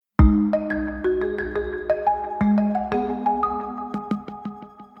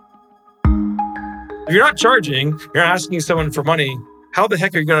If you're not charging, you're not asking someone for money, how the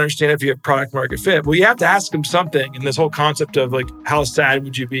heck are you going to understand if you have product market fit? Well, you have to ask them something. And this whole concept of like, how sad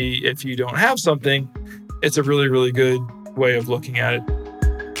would you be if you don't have something? It's a really, really good way of looking at it.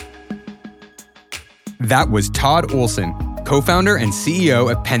 That was Todd Olson, co-founder and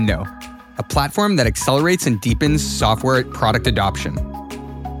CEO at Pendo, a platform that accelerates and deepens software product adoption.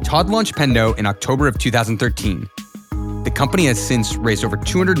 Todd launched Pendo in October of 2013. The company has since raised over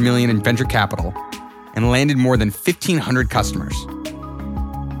 $200 million in venture capital and landed more than 1,500 customers.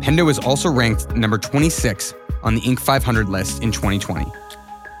 Pendo was also ranked number 26 on the Inc. 500 list in 2020.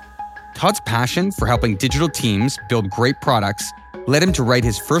 Todd's passion for helping digital teams build great products led him to write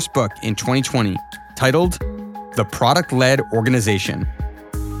his first book in 2020, titled The Product-Led Organization: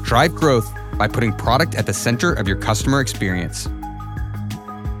 Drive Growth by Putting Product at the Center of Your Customer Experience.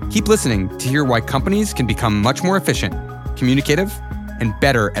 Keep listening to hear why companies can become much more efficient, communicative, and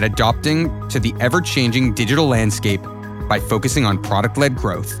better at adapting to the ever-changing digital landscape by focusing on product-led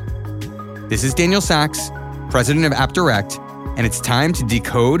growth. This is Daniel Sachs, president of AppDirect, and it's time to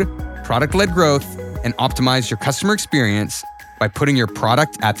decode product-led growth and optimize your customer experience by putting your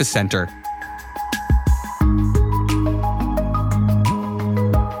product at the center.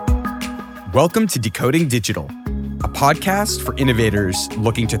 Welcome to Decoding Digital, a podcast for innovators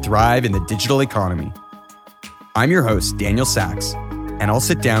looking to thrive in the digital economy. I'm your host, Daniel Sachs, and I'll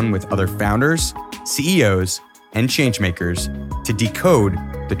sit down with other founders, CEOs, and changemakers to decode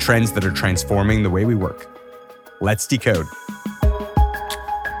the trends that are transforming the way we work. Let's decode.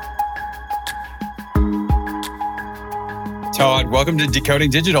 Todd, welcome to Decoding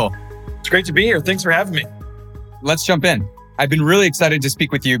Digital. It's great to be here. Thanks for having me. Let's jump in. I've been really excited to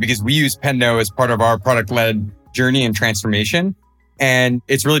speak with you because we use Pendo as part of our product-led journey and transformation. And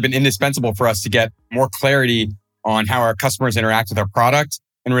it's really been indispensable for us to get more clarity on how our customers interact with our product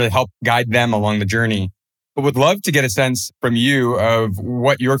and really help guide them along the journey. But would love to get a sense from you of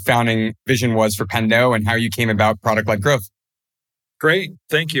what your founding vision was for Pendo and how you came about product-led growth. Great.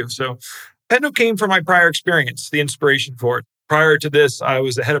 Thank you. So Pendo came from my prior experience, the inspiration for it. Prior to this, I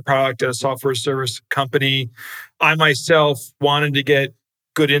was the head of product at a software service company. I myself wanted to get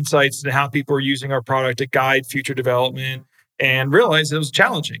good insights into how people are using our product to guide future development and realized it was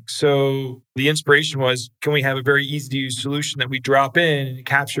challenging. So the inspiration was, can we have a very easy to use solution that we drop in and it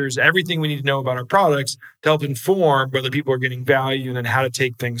captures everything we need to know about our products to help inform whether people are getting value and then how to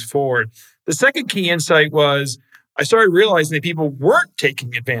take things forward. The second key insight was I started realizing that people weren't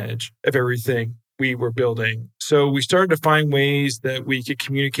taking advantage of everything we were building. So we started to find ways that we could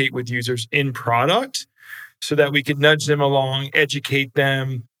communicate with users in product so that we could nudge them along, educate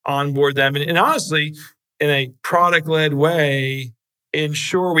them, onboard them, and honestly, in a product-led way,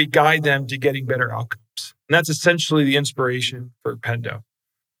 ensure we guide them to getting better outcomes. And that's essentially the inspiration for Pendo.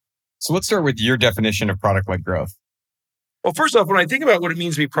 So let's start with your definition of product-led growth. Well, first off, when I think about what it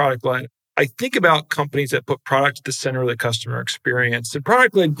means to be product-led, I think about companies that put product at the center of the customer experience. And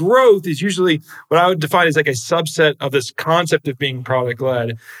product-led growth is usually what I would define as like a subset of this concept of being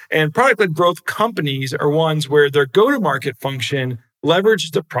product-led. And product-led growth companies are ones where their go-to-market function leverages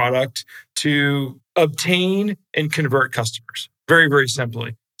the product to obtain and convert customers, very, very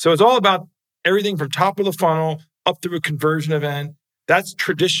simply. So it's all about everything from top of the funnel up through a conversion event. That's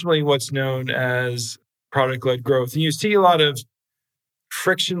traditionally what's known as product-led growth. And you see a lot of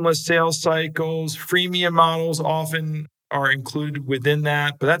frictionless sales cycles, freemium models often are included within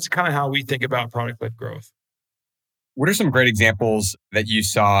that, but that's kind of how we think about product-led growth. What are some great examples that you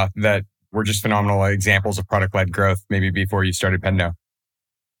saw that were just phenomenal examples of product-led growth, maybe before you started Pendo?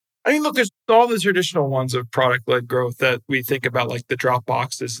 I mean, look, there's all the traditional ones of product-led growth that we think about, like the drop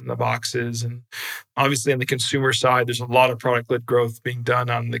boxes and the boxes. And obviously on the consumer side, there's a lot of product-led growth being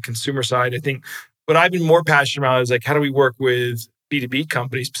done on the consumer side. I think what I've been more passionate about is like, how do we work with B2B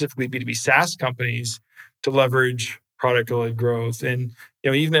companies, specifically B2B SaaS companies, to leverage product-led growth? And,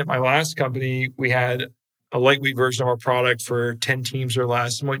 even at my last company, we had a lightweight version of our product for 10 teams or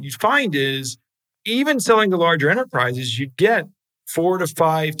less. And what you'd find is even selling to larger enterprises, you'd get 4 to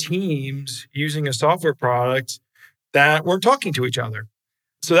 5 teams using a software product that weren't talking to each other.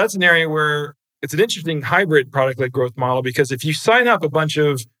 So that's an area where it's an interesting hybrid product-led growth model, because if you sign up a bunch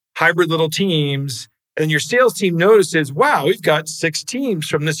of hybrid little teams and your sales team notices, wow, we've got 6 teams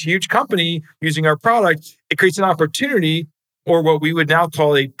from this huge company using our product, it creates an opportunity, or what we would now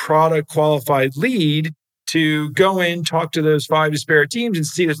call a product qualified lead, to go in, talk to those 5 disparate teams and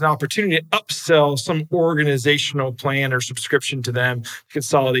see there's an opportunity to upsell some organizational plan or subscription to them,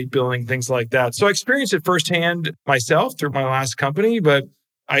 consolidate billing, things like that. So I experienced it firsthand myself through my last company, but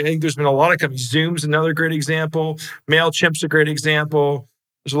I think there's been a lot of companies. Zoom's another great example. MailChimp's a great example.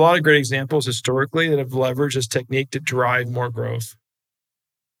 There's a lot of great examples historically that have leveraged this technique to drive more growth.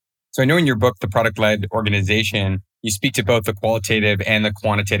 So I know in your book, The Product-Led Organization, you speak to both the qualitative and the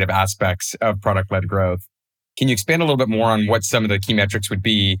quantitative aspects of product-led growth. Can you expand a little bit more on what some of the key metrics would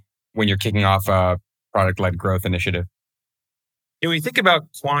be when you're kicking off a product-led growth initiative? When you think about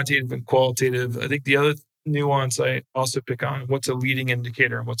quantitative and qualitative, I think the other nuance I also pick on, what's a leading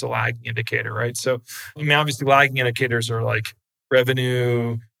indicator and what's a lagging indicator, right? So, obviously lagging indicators are like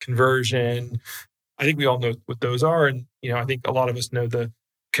revenue, conversion. I think we all know what those are. And, I think a lot of us know the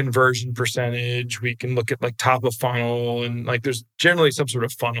conversion percentage. We can look at like top of funnel and like there's generally some sort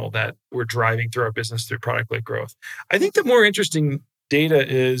of funnel that we're driving through our business through product-led growth. I think the more interesting data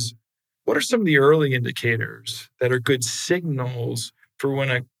is what are some of the early indicators that are good signals for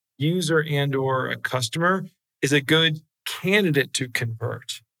when a user and or a customer is a good candidate to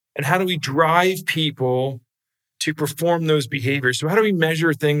convert? And how do we drive people to perform those behaviors? So how do we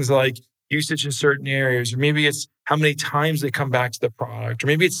measure things like usage in certain areas? Or maybe it's how many times they come back to the product, or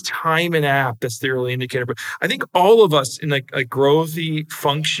maybe it's time in app that's the early indicator. But I think all of us in like a growthy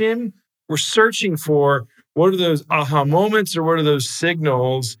function, we're searching for what are those aha moments or what are those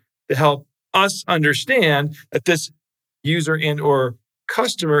signals to help us understand that this user and or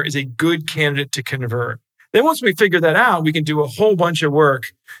customer is a good candidate to convert. Then once we figure that out, we can do a whole bunch of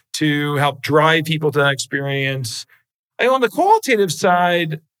work to help drive people to that experience. And on the qualitative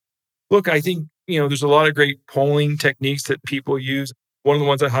side, look, I think, there's a lot of great polling techniques that people use. One of the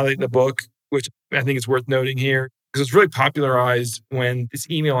ones I highlight in the book, which I think is worth noting here, because it's really popularized when this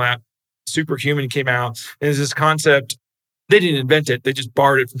email app, Superhuman, came out. And there's this concept, they didn't invent it, they just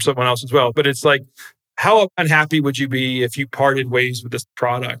borrowed it from someone else as well. But it's like, how unhappy would you be if you parted ways with this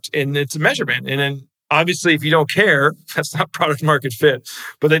product? And it's a measurement. And then obviously, if you don't care, that's not product market fit.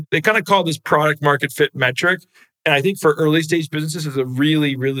 But they kind of call this product market fit metric. And I think for early stage businesses, it's a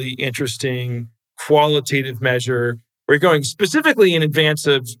really, really interesting qualitative measure where you're going specifically in advance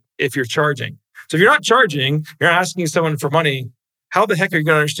of if you're charging. So if you're not charging, you're not asking someone for money, how the heck are you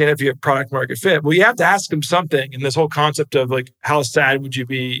going to understand if you have product market fit? Well, you have to ask them something. And this whole concept of like, how sad would you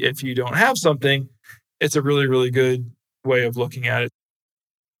be if you don't have something? It's a really, really good way of looking at it.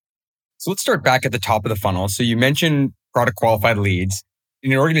 So let's start back at the top of the funnel. So you mentioned product qualified leads.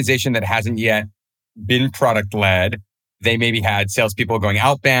 In an organization that hasn't yet been product led, they maybe had salespeople going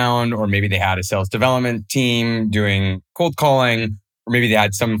outbound, or maybe they had a sales development team doing cold calling, or maybe they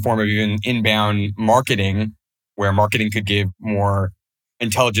had some form of even inbound marketing where marketing could give more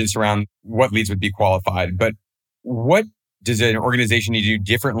intelligence around what leads would be qualified. But what does an organization need to do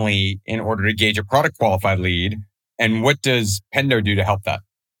differently in order to gauge a product qualified lead? And what does Pendo do to help that?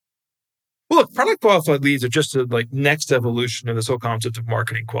 Well, look, product qualified leads are just a next evolution of this whole concept of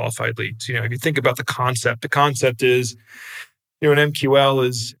marketing qualified leads. If you think about the concept is, an MQL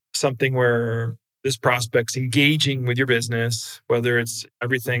is something where this prospect's engaging with your business, whether it's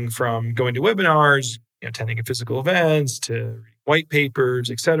everything from going to webinars, attending physical events, to reading white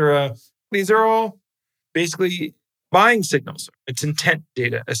papers, et cetera. These are all basically buying signals. It's intent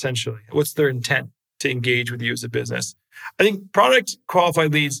data, essentially. What's their intent to engage with you as a business? I think product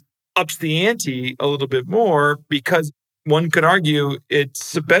qualified leads ups the ante a little bit more because one could argue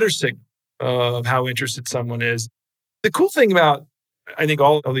it's a better signal of how interested someone is. The cool thing about, I think,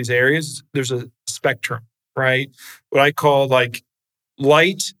 all of these areas, there's a spectrum, right? What I call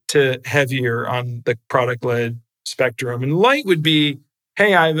light to heavier on the product-led spectrum. And light would be,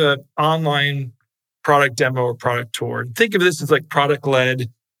 hey, I have an online product demo or product tour. Think of this as like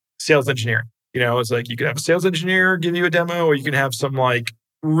product-led sales engineering. It's like you could have a sales engineer give you a demo, or you can have some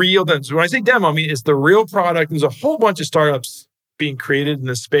real demo. So when I say demo, I mean it's the real product. There's a whole bunch of startups being created in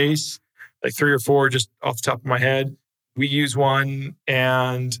this space, like 3 or 4 just off the top of my head. We use one,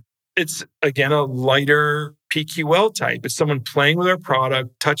 and it's, again, a lighter PQL type. It's someone playing with our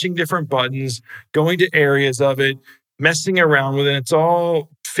product, touching different buttons, going to areas of it, messing around with it. It's all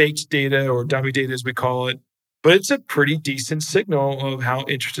faked data or dummy data, as we call it. But it's a pretty decent signal of how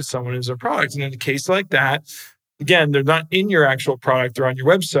interested someone is in a product. And in a case like that, again, they're not in your actual product or on your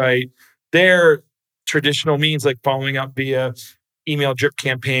website. They're traditional means like following up via email drip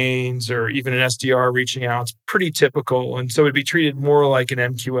campaigns or even an SDR reaching out. It's pretty typical. And so it'd be treated more like an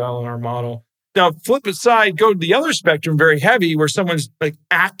MQL in our model. Now, flip aside, go to the other spectrum, very heavy, where someone's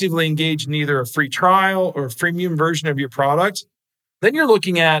actively engaged in either a free trial or a freemium version of your product. Then you're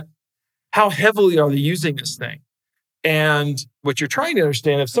looking at how heavily are they using this thing? And what you're trying to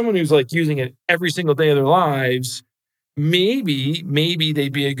understand, if someone who's using it every single day of their lives, maybe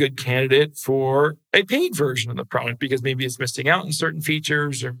they'd be a good candidate for a paid version of the product because maybe it's missing out on certain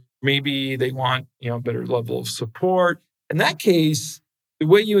features, or maybe they want, a better level of support. In that case, the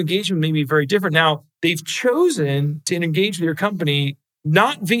way you engage them may be very different. Now, they've chosen to engage with your company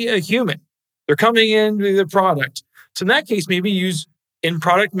not via a human. They're coming in with the product. So in that case, maybe use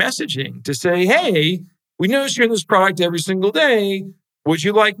in-product messaging to say, hey, we notice you're in this product every single day. Would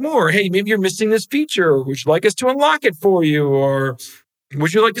you like more? Hey, maybe you're missing this feature. Would you like us to unlock it for you? Or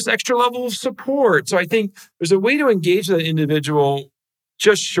would you like this extra level of support? So I think there's a way to engage that individual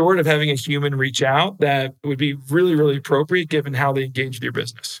just short of having a human reach out that would be really, really appropriate given how they engage with your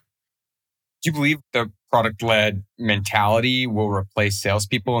business. Do you believe the product-led mentality will replace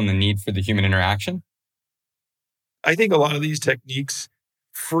salespeople and the need for the human interaction? I think a lot of these techniques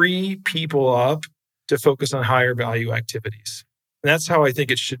free people up to focus on higher value activities. And that's how I think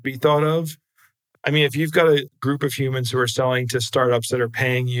it should be thought of. I mean, if you've got a group of humans who are selling to startups that are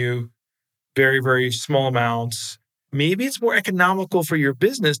paying you very, very small amounts, maybe it's more economical for your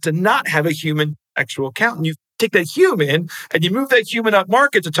business to not have a human actual accountant. You take that human and you move that human up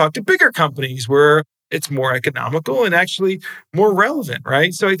market to talk to bigger companies where it's more economical and actually more relevant,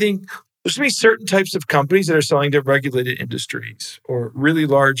 right? So I think there's going to be certain types of companies that are selling to regulated industries or really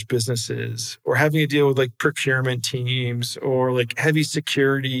large businesses or having to deal with like procurement teams or like heavy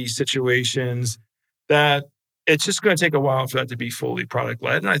security situations that it's just going to take a while for that to be fully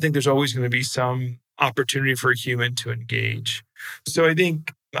product-led. And I think there's always going to be some opportunity for a human to engage. So I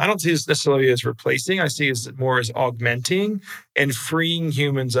think I don't see this necessarily as replacing. I see it more as augmenting and freeing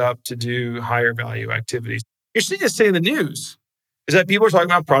humans up to do higher value activities. You're seeing this say in the news is that people are talking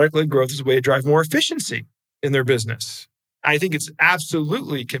about product-led growth as a way to drive more efficiency in their business. I think it's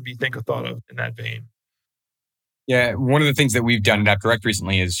absolutely can be thought of in that vein. Yeah, one of the things that we've done at AppDirect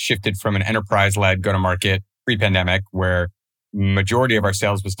recently is shifted from an enterprise-led go-to-market pre-pandemic, where majority of our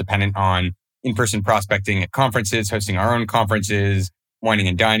sales was dependent on in-person prospecting at conferences, hosting our own conferences, wining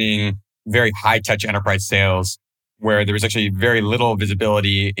and dining, very high-touch enterprise sales, where there was actually very little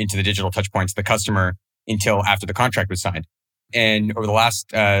visibility into the digital touchpoints of the customer until after the contract was signed. And over the last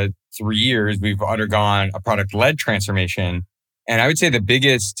 3 years, we've undergone a product-led transformation. And I would say the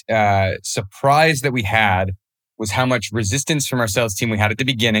biggest surprise that we had was how much resistance from our sales team we had at the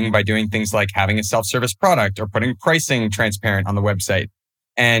beginning by doing things like having a self-service product or putting pricing transparent on the website.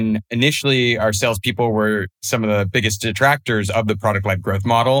 And initially, our salespeople were some of the biggest detractors of the product-led growth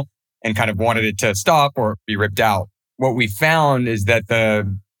model and kind of wanted it to stop or be ripped out. What we found is that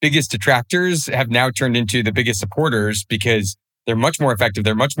the biggest detractors have now turned into the biggest supporters because they're much more effective.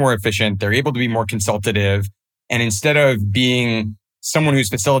 They're much more efficient. They're able to be more consultative. And instead of being someone who's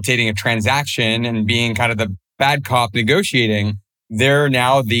facilitating a transaction and being kind of the bad cop negotiating, they're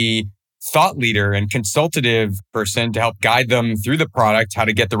now the thought leader and consultative person to help guide them through the product, how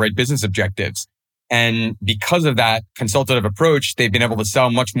to get the right business objectives. And because of that consultative approach, they've been able to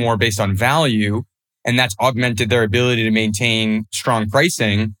sell much more based on value. And that's augmented their ability to maintain strong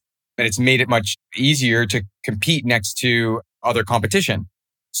pricing. And it's made it much easier to compete next to other competition.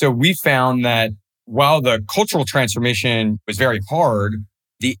 So we found that while the cultural transformation was very hard,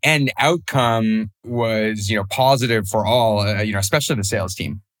 the end outcome was, positive for all, especially the sales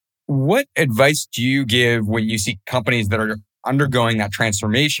team. What advice do you give when you see companies that are undergoing that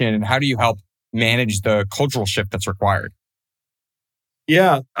transformation, and how do you help manage the cultural shift that's required?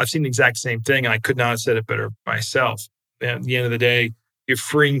 Yeah, I've seen the exact same thing, and I could not have said it better myself. And at the end of the day, you're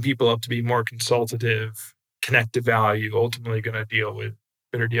freeing people up to be more consultative, connect to value, ultimately going to deal with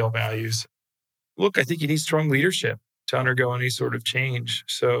better deal values. Look, I think you need strong leadership to undergo any sort of change.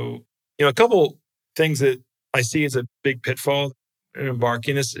 So, a couple things that I see as a big pitfall in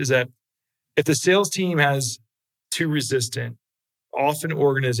embarking this is that if the sales team has too resistant, often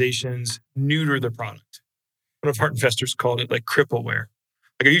organizations neuter the product. One of our investors called it like crippleware.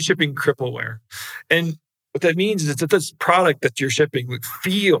 Like, are you shipping crippleware? And what that means is that this product that you're shipping would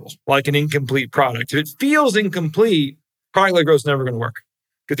feel like an incomplete product. If it feels incomplete, product-led growth is never going to work.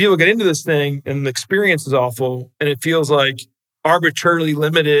 Because people get into this thing and the experience is awful and it feels like arbitrarily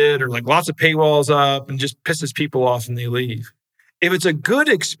limited or like lots of paywalls up and just pisses people off and they leave. If it's a good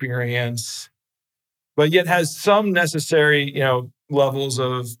experience, but yet has some necessary, levels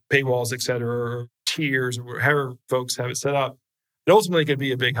of paywalls, et cetera, or tiers, or however folks have it set up, it ultimately can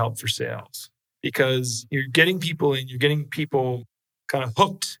be a big help for sales because you're getting people in, you're getting people kind of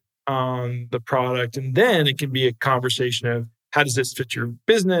hooked on the product. And then it can be a conversation of how does this fit your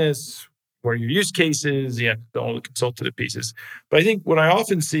business? What are your use cases? Yeah, all the consultative pieces. But I think what I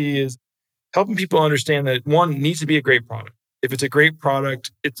often see is helping people understand that one, needs to be a great product. If it's a great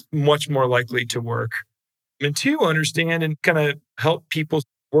product, it's much more likely to work. And two, understand and kind of help people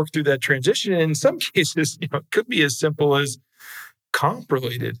work through that transition. And in some cases, it could be as simple as comp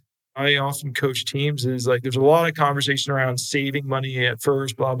related. I often coach teams is like, there's a lot of conversation around saving money at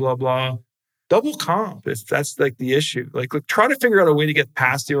first, blah, blah, blah. Double comp if that's like the issue. Like, look, try to figure out a way to get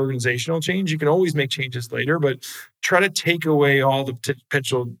past the organizational change. You can always make changes later, but try to take away all the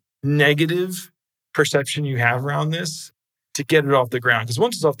potential negative perception you have around this to get it off the ground. Because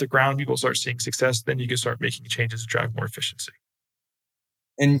once it's off the ground, people start seeing success, then you can start making changes to drive more efficiency.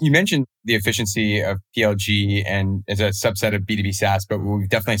 And you mentioned the efficiency of PLG and as a subset of B2B SaaS, but what we've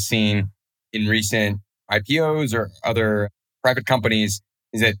definitely seen in recent IPOs or other private companies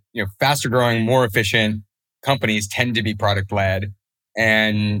is that, faster growing, more efficient companies tend to be product led.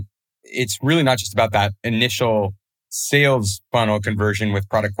 And it's really not just about that initial sales funnel conversion with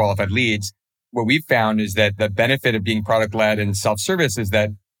product qualified leads. What we've found is that the benefit of being product led and self-service is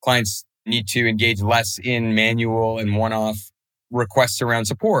that clients need to engage less in manual and one-off requests around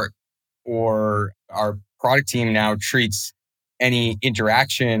support, or our product team now treats any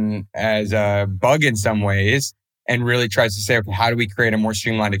interaction as a bug in some ways and really tries to say, okay, how do we create a more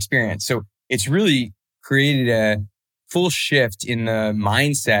streamlined experience? So it's really created a full shift in the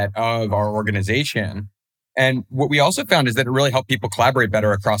mindset of our organization. And what we also found is that it really helped people collaborate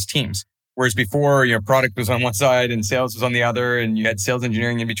better across teams. Whereas before, product was on one side and sales was on the other, and you had sales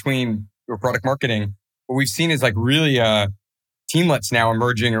engineering in between or product marketing. What we've seen is like really teamlets now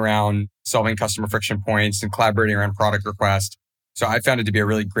emerging around solving customer friction points and collaborating around product requests. So I found it to be a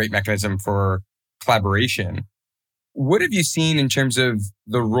really great mechanism for collaboration. What have you seen in terms of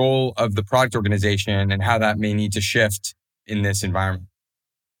the role of the product organization and how that may need to shift in this environment?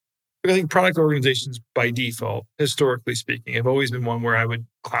 I think product organizations by default, historically speaking, have always been one where I would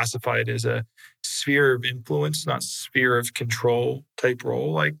classify it as a sphere of influence, not sphere of control type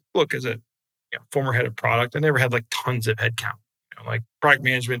role. Like, look, as a former head of product, I never had like tons of headcount. Like product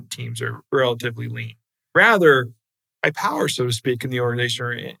management teams are relatively lean. Rather, my power, so to speak, in the organization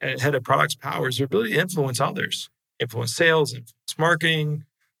or head of product's power is their ability to influence others, influence sales, influence marketing,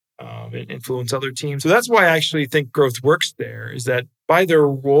 and influence other teams. So that's why I actually think growth works there, is that by their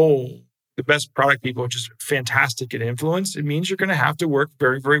role, the best product people are just fantastic at influence. It means you're going to have to work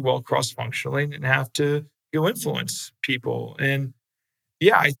very, very well cross-functionally and have to go influence people. And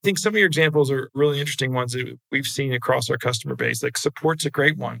yeah, I think some of your examples are really interesting ones that we've seen across our customer base. Like support's a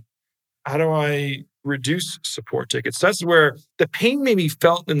great one. How do I reduce support tickets? That's where the pain may be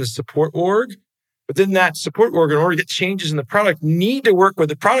felt in the support org, but then that support org, in order to get changes in the product, need to work with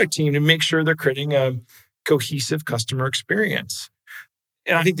the product team to make sure they're creating a cohesive customer experience.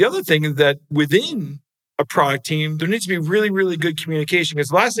 And I think the other thing is that within a product team, there needs to be really, really good communication, because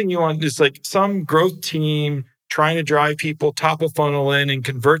the last thing you want is like some growth team trying to drive people top of funnel in and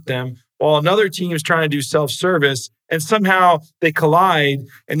convert them, while another team is trying to do self-service, and somehow they collide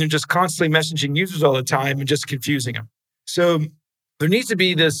and they're just constantly messaging users all the time and just confusing them. So there needs to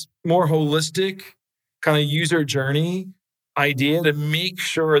be this more holistic kind of user journey idea to make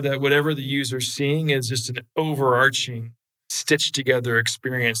sure that whatever the user's seeing is just an overarching, stitched together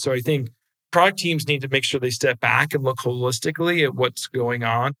experience. So I think product teams need to make sure they step back and look holistically at what's going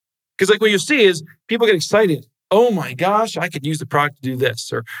on. Because like what you see is people get excited. Oh my gosh, I could use the product to do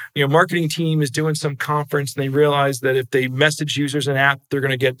this. Or, marketing team is doing some conference and they realize that if they message users in app, they're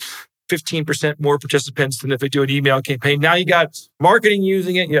going to get 15% more participants than if they do an email campaign. Now you got marketing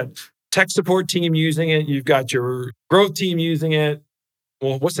using it, you got tech support team using it, you've got your growth team using it.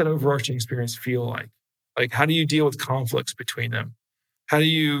 Well, what's that overarching experience feel like? Like, how do you deal with conflicts between them? How do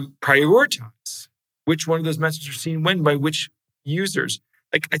you prioritize which one of those messages are seen when by which users?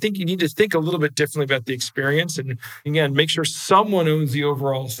 Like, I think you need to think a little bit differently about the experience and, again, make sure someone owns the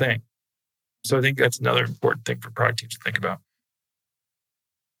overall thing. So I think that's another important thing for product teams to think about.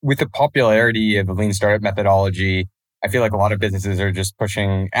 With the popularity of the lean startup methodology, I feel like a lot of businesses are just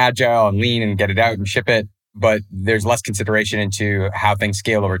pushing agile and lean and get it out and ship it, but there's less consideration into how things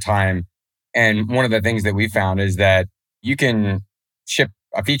scale over time. And one of the things that we found is that you can ship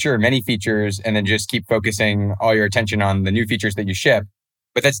a feature or many features and then just keep focusing all your attention on the new features that you ship.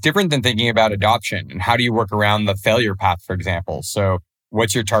 But that's different than thinking about adoption and how do you work around the failure path, for example. So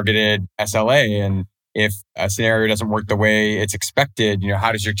what's your targeted SLA? And if a scenario doesn't work the way it's expected,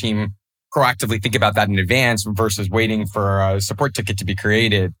 how does your team proactively think about that in advance versus waiting for a support ticket to be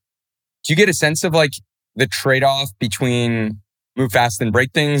created? Do you get a sense of like the trade-off between move fast and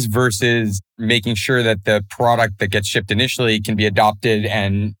break things versus making sure that the product that gets shipped initially can be adopted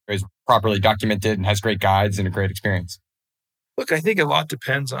and is properly documented and has great guides and a great experience? Look, I think a lot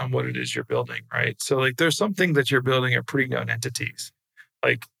depends on what it is you're building, right? So like there's some things that you're building are pretty known entities.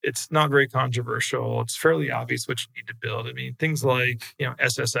 Like it's not very controversial. It's fairly obvious what you need to build. I mean, things like,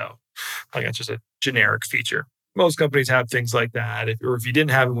 SSO, like that's just a generic feature. Most companies have things like that. Or if you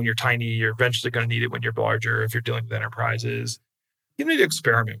didn't have it when you're tiny, you're eventually going to need it when you're larger. If you're dealing with enterprises, you need to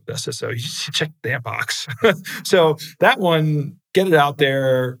experiment with SSO. You just check the box. So that one, get it out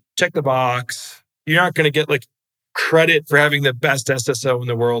there, check the box. You're not going to get like credit for having the best SSO in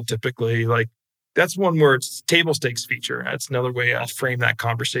the world typically. Like that's one where it's table stakes feature. That's another way I'll frame that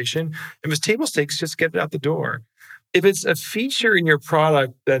conversation. If it's table stakes, just get it out the door. If it's a feature in your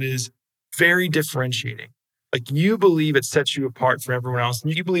product that is very differentiating, like you believe it sets you apart from everyone else,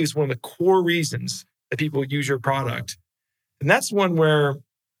 and you believe it's one of the core reasons that people use your product, and that's one where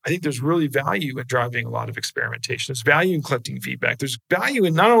I think there's really value in driving a lot of experimentation. There's value in collecting feedback. There's value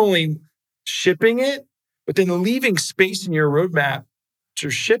in not only shipping it, but then leaving space in your roadmap to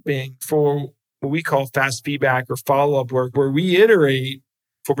shipping for what we call fast feedback or follow-up work, where we iterate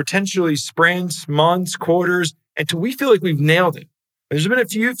for potentially sprints, months, quarters, until we feel like we've nailed it. There's been a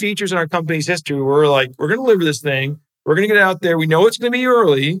few features in our company's history where we're like, we're going to deliver this thing. We're going to get it out there. We know it's going to be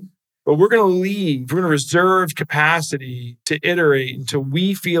early, but we're going to leave. We're going to reserve capacity to iterate until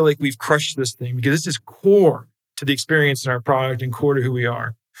we feel like we've crushed this thing, because this is core to the experience in our product and core to who we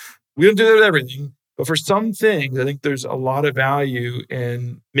are. We don't do that with everything, but for some things, I think there's a lot of value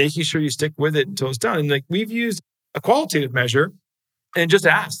in making sure you stick with it until it's done. And like we've used a qualitative measure and just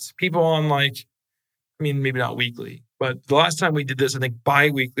asked people on like, I mean, maybe not weekly, but the last time we did this, I think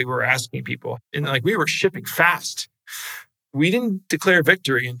bi-weekly, we were asking people, and like we were shipping fast. We didn't declare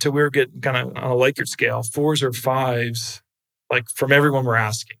victory until we were getting kind of on a Likert scale, 4s or 5s, like from everyone we're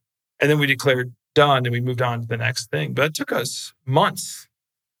asking. And then we declared done and we moved on to the next thing. But it took us months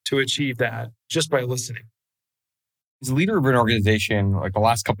to achieve that just by listening. As a leader of an organization, like the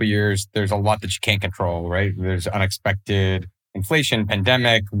last couple of years, there's a lot that you can't control, right? There's unexpected inflation,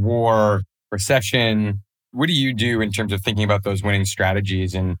 pandemic, war, recession. What do you do in terms of thinking about those winning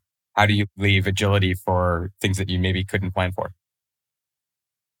strategies, and how do you leave agility for things that you maybe couldn't plan for?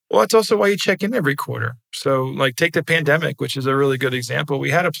 Well, that's also why you check in every quarter. So like take the pandemic, which is a really good example.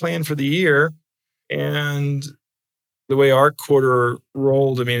 We had a plan for the year, and the way our quarter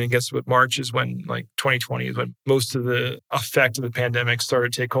rolled, I mean, I guess what March is when like 2020 is when most of the effect of the pandemic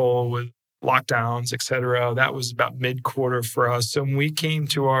started to take hold with lockdowns, et cetera. That was about mid-quarter for us. So when we came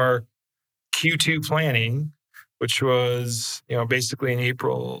to our Q2 planning, which was, basically in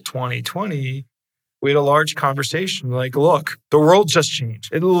April 2020, we had a large conversation like, look, the world just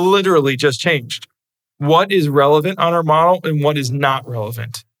changed. It literally just changed. What is relevant on our model and what is not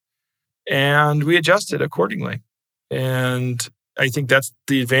relevant? And we adjusted accordingly. And I think that's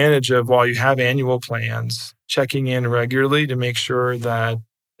the advantage of, while you have annual plans, checking in regularly to make sure that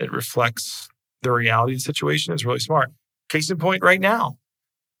it reflects the reality of the situation is really smart. Case in point right now,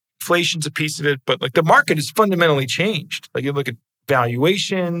 inflation's a piece of it, but like the market has fundamentally changed. Like you look at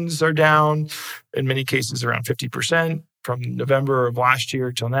valuations are down, in many cases around 50% from November of last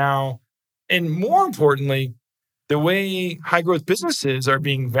year till now. And more importantly, the way high growth businesses are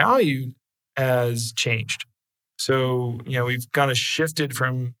being valued has changed. So, we've kind of shifted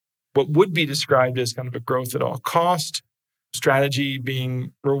from what would be described as kind of a growth at all cost strategy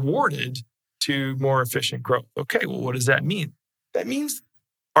being rewarded to more efficient growth. Okay, well, what does that mean? That means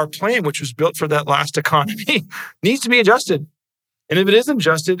our plan, which was built for that last economy, needs to be adjusted. And if it isn't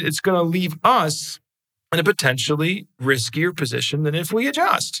adjusted, it's going to leave us in a potentially riskier position than if we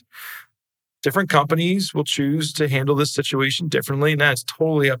adjust. Different companies will choose to handle this situation differently, and that's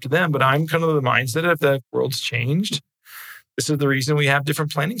totally up to them. But I'm kind of the mindset of the world's changed. This is the reason we have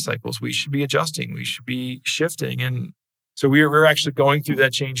different planning cycles. We should be adjusting. We should be shifting. And so we're actually going through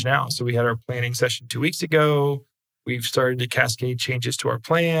that change now. So we had our planning session 2 weeks ago. We've started to cascade changes to our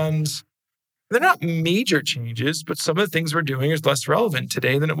plans. They're not major changes, but some of the things we're doing is less relevant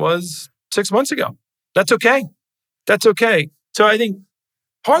today than it was 6 months ago. That's okay. That's okay. So I think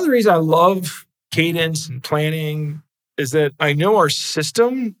part of the reason I love cadence and planning is that I know our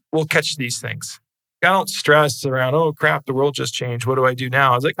system will catch these things. I don't stress around, oh crap, the world just changed. What do I do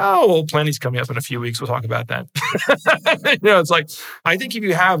now? I was like, oh, well, planning's coming up in a few weeks. We'll talk about that. It's like, I think if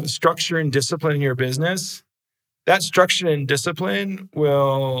you have structure and discipline in your business, that structure and discipline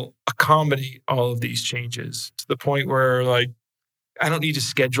will accommodate all of these changes to the point where like, I don't need to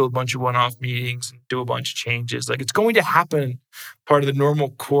schedule a bunch of one-off meetings and do a bunch of changes. Like it's going to happen part of the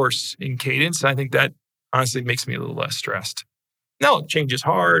normal course in cadence. And I think that honestly makes me a little less stressed. No, change is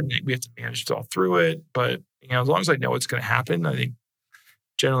hard. And we have to manage all through it. But as long as I know it's going to happen, I think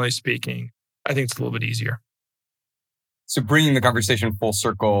generally speaking, I think it's a little bit easier. So bringing the conversation full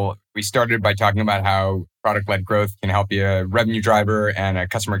circle, we started by talking about how product-led growth can help you a revenue driver and a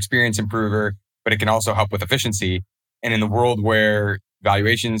customer experience improver, but it can also help with efficiency. And in the world where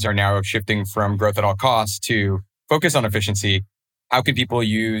valuations are now shifting from growth at all costs to focus on efficiency. How can people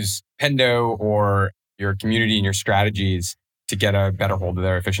use Pendo or your community and your strategies to get a better hold of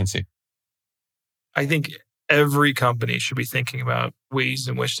their efficiency? I think every company should be thinking about ways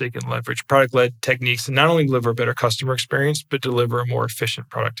in which they can leverage product-led techniques and not only deliver a better customer experience, but deliver a more efficient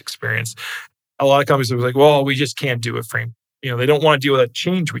product experience. A lot of companies are like, well, we just can't do a frame. They don't want to deal with that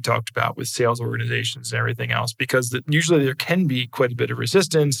change we talked about with sales organizations and everything else, because usually there can be quite a bit of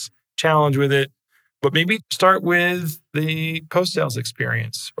resistance, challenge with it. But maybe start with the post-sales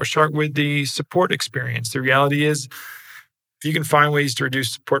experience or start with the support experience. The reality is, if you can find ways to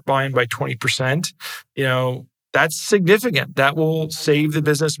reduce support volume by 20%, that's significant. That will save the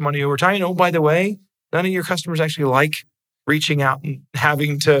business money over time. Oh, by the way, none of your customers actually like reaching out and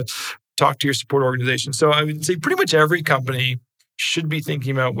having to talk to your support organization. So I would say pretty much every company should be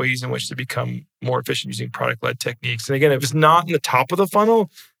thinking about ways in which to become more efficient using product-led techniques. And again, if it's not in the top of the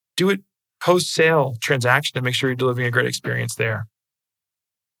funnel, do it post-sale transaction to make sure you're delivering a great experience there.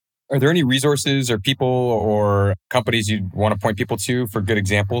 Are there any resources or people or companies you'd want to point people to for good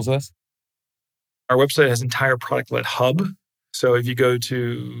examples of this? Our website has an entire product-led hub. So if you go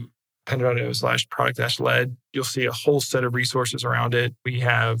to pendo.io/product-led, you'll see a whole set of resources around it.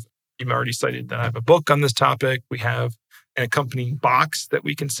 You've already cited that I have a book on this topic. We have an accompanying box that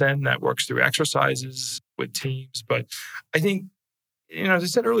we can send that works through exercises with teams. But I think, as I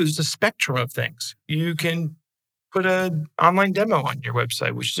said earlier, there's a spectrum of things. You can put an online demo on your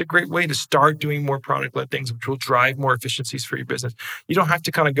website, which is a great way to start doing more product-led things, which will drive more efficiencies for your business. You don't have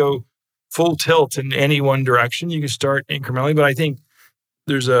to kind of go full tilt in any one direction. You can start incrementally, but I think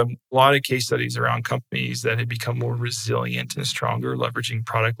there's a lot of case studies around companies that have become more resilient and stronger, leveraging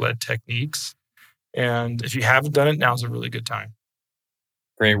product-led techniques. And if you haven't done it, now's a really good time.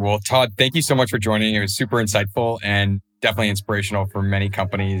 Great. Well, Todd, thank you so much for joining. It was super insightful and definitely inspirational for many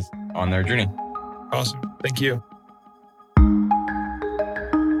companies on their journey. Awesome. Thank you.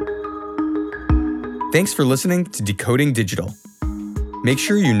 Thanks for listening to Decoding Digital. Make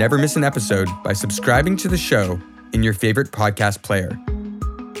sure you never miss an episode by subscribing to the show in your favorite podcast player.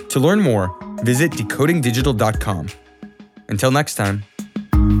 To learn more, visit decodingdigital.com. Until next time.